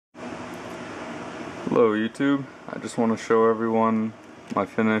Hello YouTube, I just want to show everyone my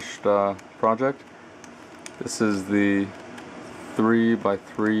finished project. This is the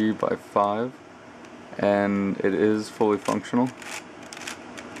 3x3x5 and it is fully functional.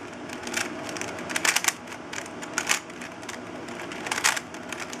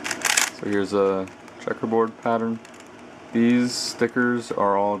 So here's a checkerboard pattern. These stickers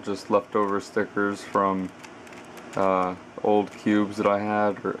are all just leftover stickers from old cubes that I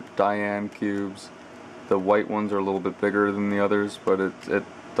had, or Diane cubes. The white ones are a little bit bigger than the others, but it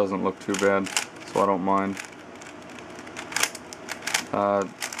doesn't look too bad, so I don't mind. Let's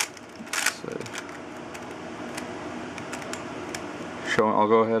see. I'll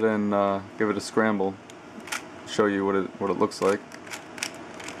go ahead and give it a scramble. Show you what it looks like.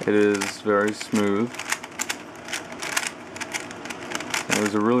 It is very smooth. And it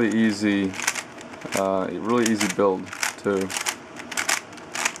was a really easy build too.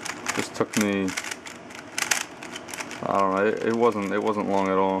 Just took me, I don't know, it wasn't long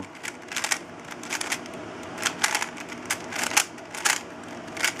at all.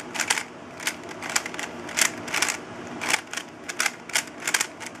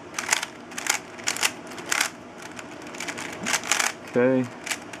 Okay,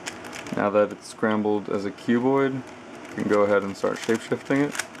 now that it's scrambled as a cuboid, you can go ahead and start shape-shifting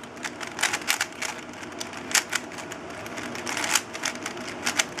it.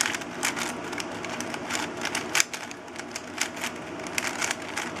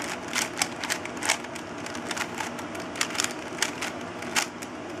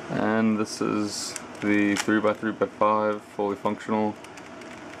 And this is the 3x3x5 fully functional.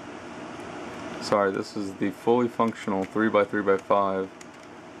 Sorry, this is the fully functional 3x3x5.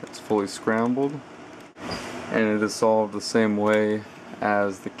 It's fully scrambled, and it is solved the same way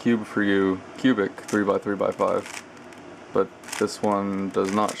as the Cube for You cubic 3x3x5, but this one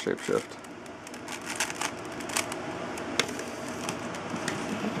does not shapeshift.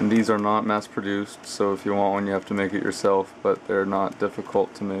 And these are not mass produced, so if you want one you have to make it yourself, but they're not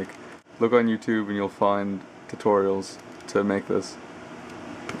difficult to make. Look on YouTube and you'll find tutorials to make this.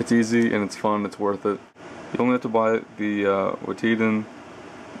 It's easy and it's fun, it's worth it. You only have to buy the Wetiden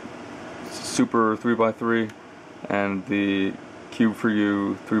Super 3x3 and the Cube for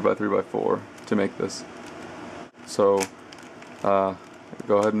You 3x3x4 to make this. So go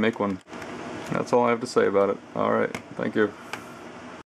ahead and make one. That's all I have to say about it. Alright, thank you.